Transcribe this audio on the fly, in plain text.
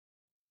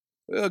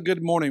Well,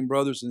 good morning,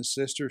 brothers and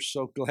sisters.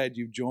 So glad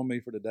you've joined me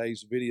for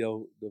today's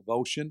video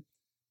devotion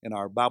and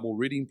our Bible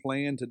reading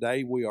plan.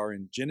 Today we are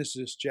in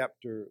Genesis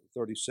chapter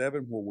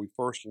 37, where we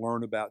first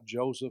learn about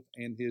Joseph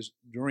and his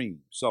dream.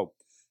 So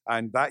I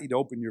invite you to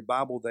open your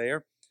Bible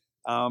there.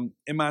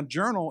 In my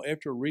journal,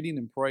 after reading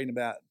and praying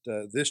about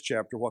this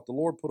chapter, what the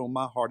Lord put on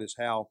my heart is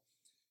how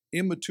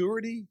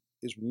immaturity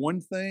is one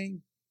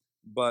thing,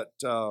 but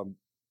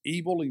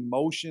evil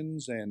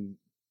emotions and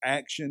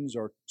actions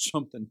are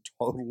something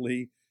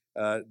totally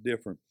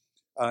different.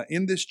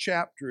 In this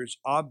chapter, it's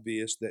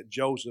obvious that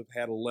Joseph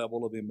had a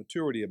level of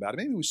immaturity about him.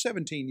 Maybe he was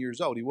 17 years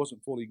old. He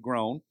wasn't fully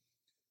grown,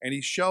 and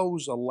he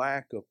shows a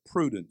lack of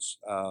prudence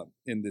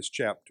in this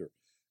chapter.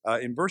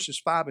 In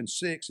verses 5 and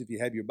 6, if you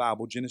have your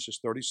Bible, Genesis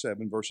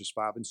 37, verses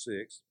 5 and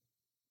 6,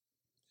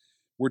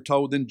 we're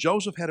told, Then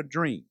Joseph had a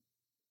dream,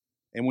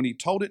 and when he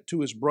told it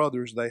to his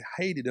brothers, they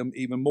hated him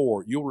even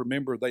more. You'll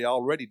remember they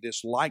already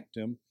disliked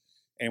him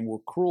and were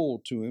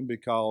cruel to him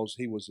because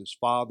he was his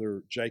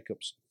father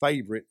Jacob's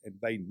favorite, and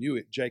they knew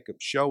it. Jacob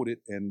showed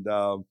it, and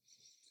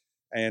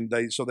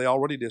they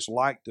already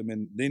disliked him.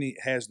 And then he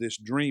has this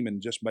dream,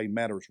 and just made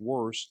matters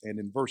worse. And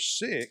in verse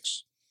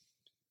 6,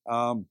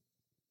 the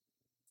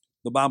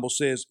Bible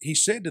says, he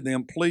said to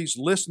them, "Please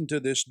listen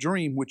to this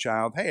dream which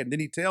I have had." And then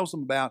he tells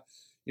them about,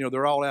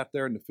 they're all out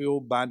there in the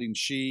field binding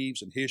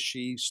sheaves, and his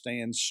sheaves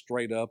stand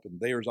straight up, and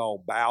theirs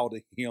all bow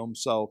to him.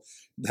 So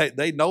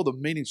they know the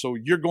meaning. So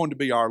you're going to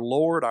be our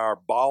Lord, our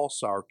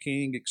boss, our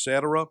king,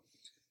 etc.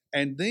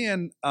 And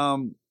then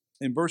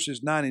in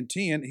verses 9 and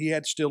 10, he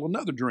had still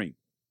another dream.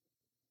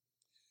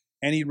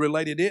 And he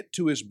related it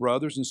to his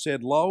brothers and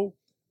said, "Lo,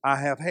 I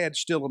have had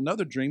still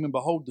another dream, and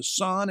behold, the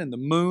sun and the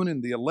moon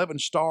and the 11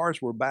 stars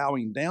were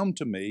bowing down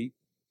to me."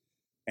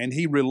 And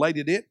he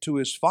related it to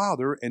his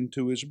father and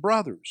to his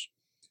brothers.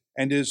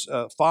 And his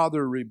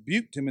father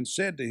rebuked him and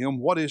said to him,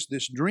 "What is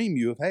this dream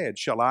you have had?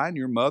 Shall I and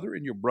your mother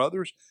and your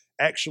brothers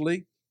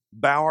actually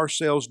bow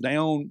ourselves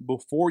down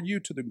before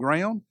you to the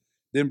ground?"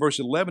 Then verse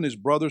 11, his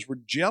brothers were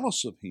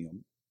jealous of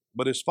him,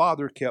 but his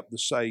father kept the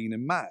saying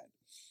in mind.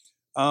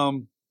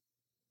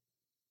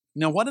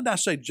 Now, why did I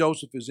say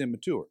Joseph is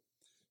immature?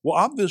 Well,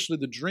 obviously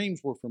the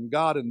dreams were from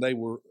God, and they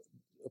were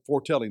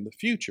foretelling the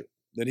future,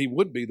 that he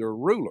would be their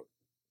ruler.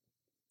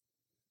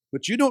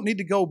 But you don't need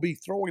to go be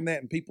throwing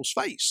that in people's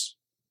face.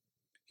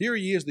 Here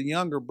he is, the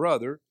younger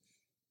brother,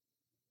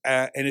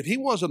 and if he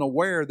wasn't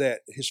aware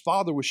that his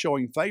father was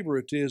showing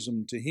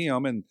favoritism to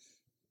him and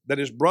that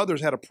his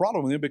brothers had a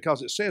problem with him,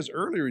 because it says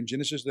earlier in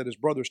Genesis that his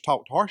brothers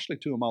talked harshly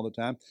to him all the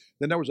time,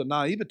 then there was a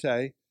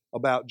naivete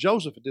about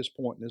Joseph at this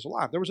point in his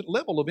life. There was a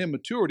level of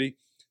immaturity.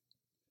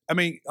 I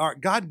mean,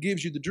 God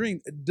gives you the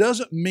dream. It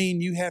doesn't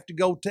mean you have to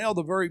go tell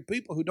the very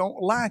people who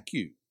don't like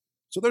you.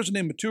 So there's an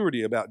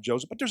immaturity about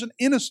Joseph, but there's an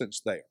innocence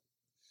there.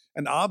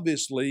 And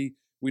obviously,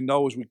 we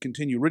know as we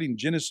continue reading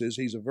Genesis,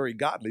 he's a very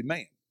godly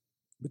man.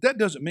 But that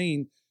doesn't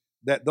mean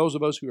that those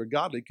of us who are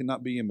godly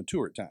cannot be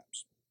immature at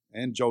times.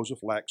 And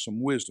Joseph lacks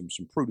some wisdom,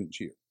 some prudence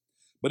here.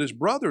 But his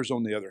brothers,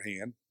 on the other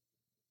hand,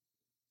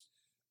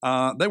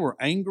 they were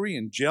angry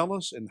and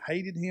jealous and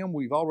hated him.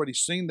 We've already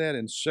seen that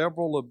in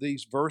several of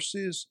these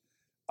verses.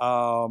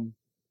 Verse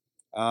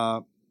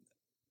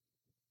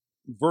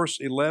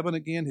 11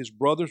 again, his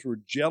brothers were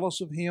jealous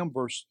of him.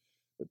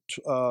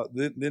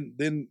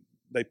 Then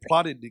they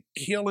plotted to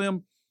kill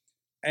him.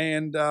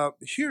 And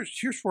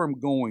here's where I'm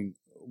going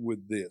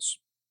with this.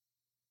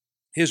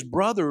 His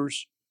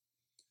brothers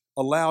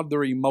allowed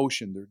their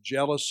emotion, their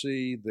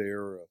jealousy,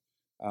 their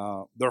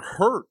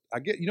hurt. I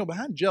get,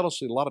 behind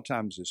jealousy a lot of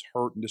times is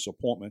hurt and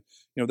disappointment.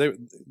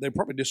 They're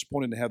probably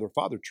disappointed to have their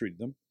father treat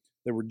them.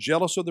 They were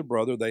jealous of their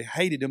brother. They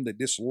hated him. They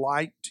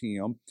disliked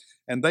him,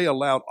 and they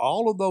allowed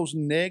all of those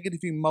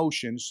negative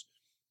emotions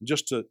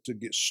just to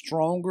get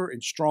stronger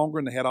and stronger.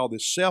 And they had all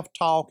this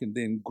self-talk and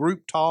then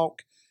group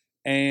talk.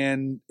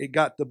 And it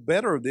got the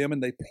better of them,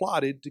 and they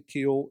plotted to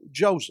kill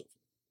Joseph.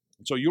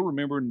 And so you'll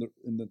remember in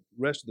the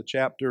rest of the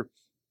chapter,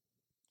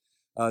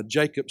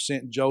 Jacob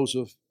sent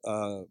Joseph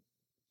to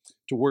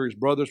where his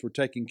brothers were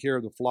taking care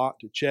of the flock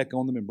to check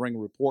on them and bring a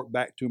report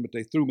back to him. But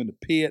they threw him in the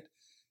pit,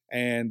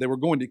 and they were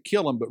going to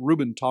kill him. But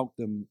Reuben talked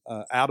them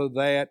out of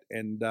that.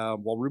 And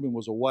while Reuben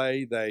was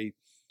away, they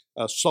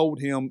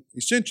sold him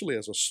essentially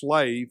as a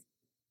slave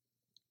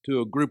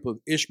to a group of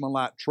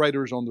Ishmaelite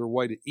traders on their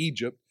way to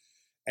Egypt.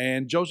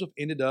 And Joseph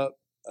ended up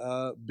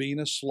being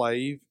a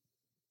slave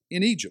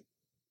in Egypt.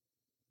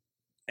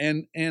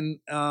 And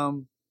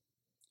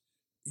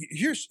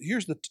here's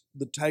the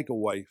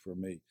takeaway for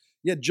me.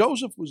 Yeah,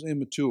 Joseph was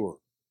immature,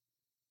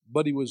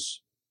 but he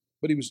was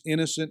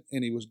innocent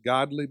and he was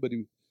godly. But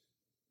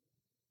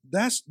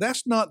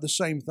that's not the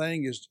same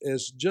thing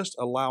as just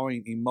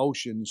allowing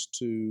emotions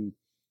to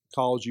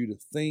cause you to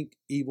think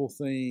evil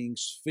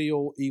things,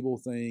 feel evil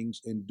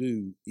things, and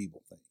do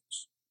evil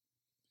things.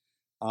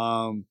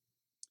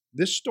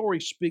 This story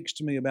speaks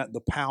to me about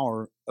the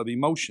power of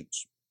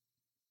emotions,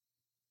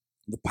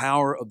 the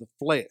power of the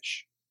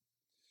flesh.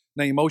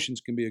 Now,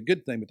 emotions can be a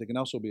good thing, but they can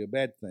also be a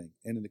bad thing.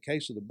 And in the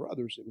case of the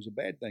brothers, it was a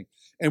bad thing.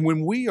 And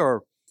when we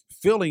are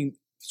feeling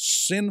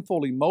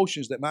sinful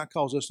emotions that might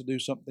cause us to do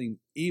something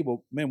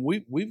evil, man,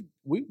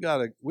 we've got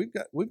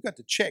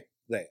to check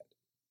that.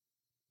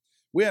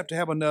 We have to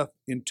have enough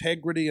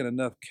integrity and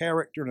enough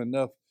character and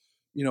enough,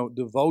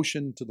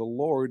 devotion to the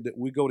Lord that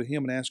we go to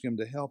Him and ask Him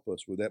to help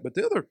us with that. But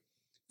the other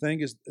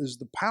thing is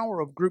the power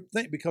of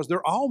groupthink, because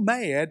they're all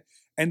mad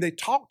and they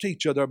talk to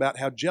each other about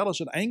how jealous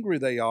and angry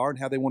they are and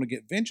how they want to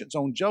get vengeance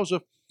on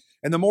Joseph.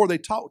 And the more they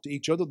talk to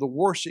each other, the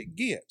worse it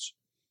gets.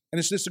 And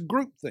it's just a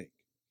groupthink.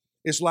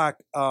 It's like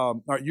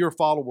you're a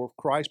follower of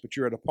Christ, but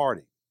you're at a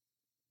party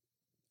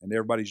and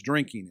everybody's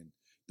drinking, and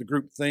the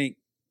groupthink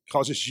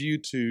causes you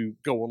to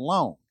go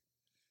alone.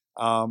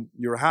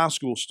 You're a high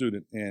school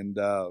student and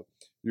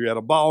you're at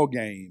a ball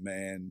game,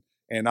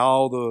 and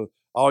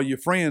all your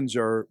friends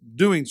are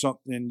doing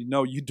something, and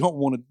you don't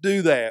want to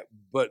do that,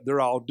 but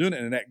they're all doing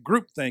it, and that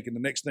groupthink, and the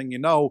next thing you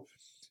know,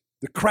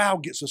 the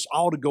crowd gets us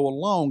all to go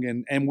along,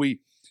 and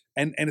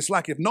it's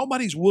like if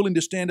nobody's willing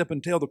to stand up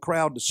and tell the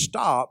crowd to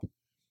stop,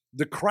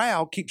 the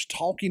crowd keeps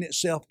talking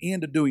itself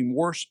into doing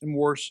worse and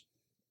worse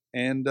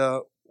and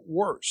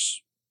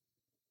worse.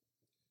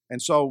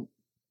 And so,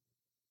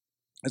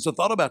 as I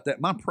thought about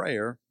that, my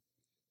prayer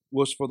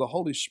was for the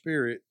Holy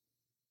Spirit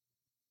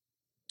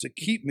to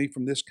keep me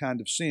from this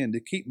kind of sin, to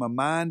keep my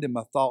mind and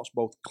my thoughts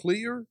both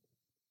clear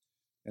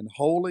and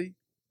holy,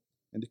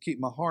 and to keep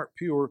my heart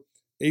pure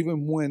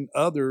even when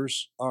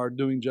others are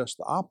doing just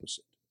the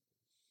opposite.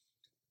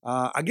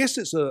 I guess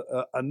it's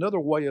another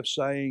way of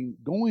saying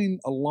going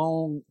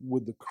along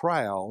with the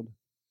crowd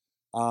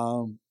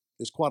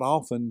is quite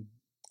often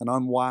an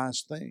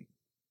unwise thing.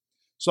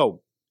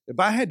 So, if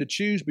I had to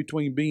choose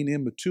between being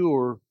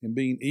immature and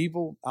being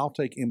evil, I'll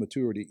take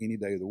immaturity any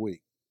day of the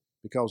week,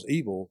 because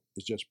evil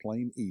is just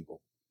plain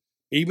evil.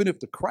 Even if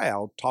the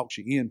crowd talks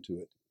you into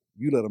it,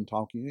 you let them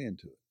talk you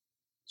into it.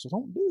 So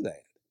don't do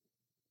that.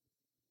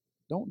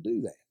 Don't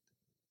do that.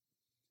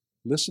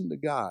 Listen to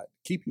God.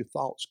 Keep your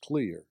thoughts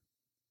clear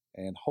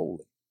and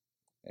holy.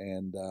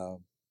 And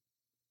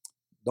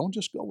don't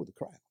just go with the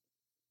crowd.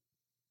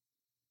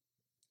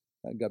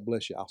 God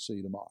bless you. I'll see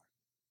you tomorrow.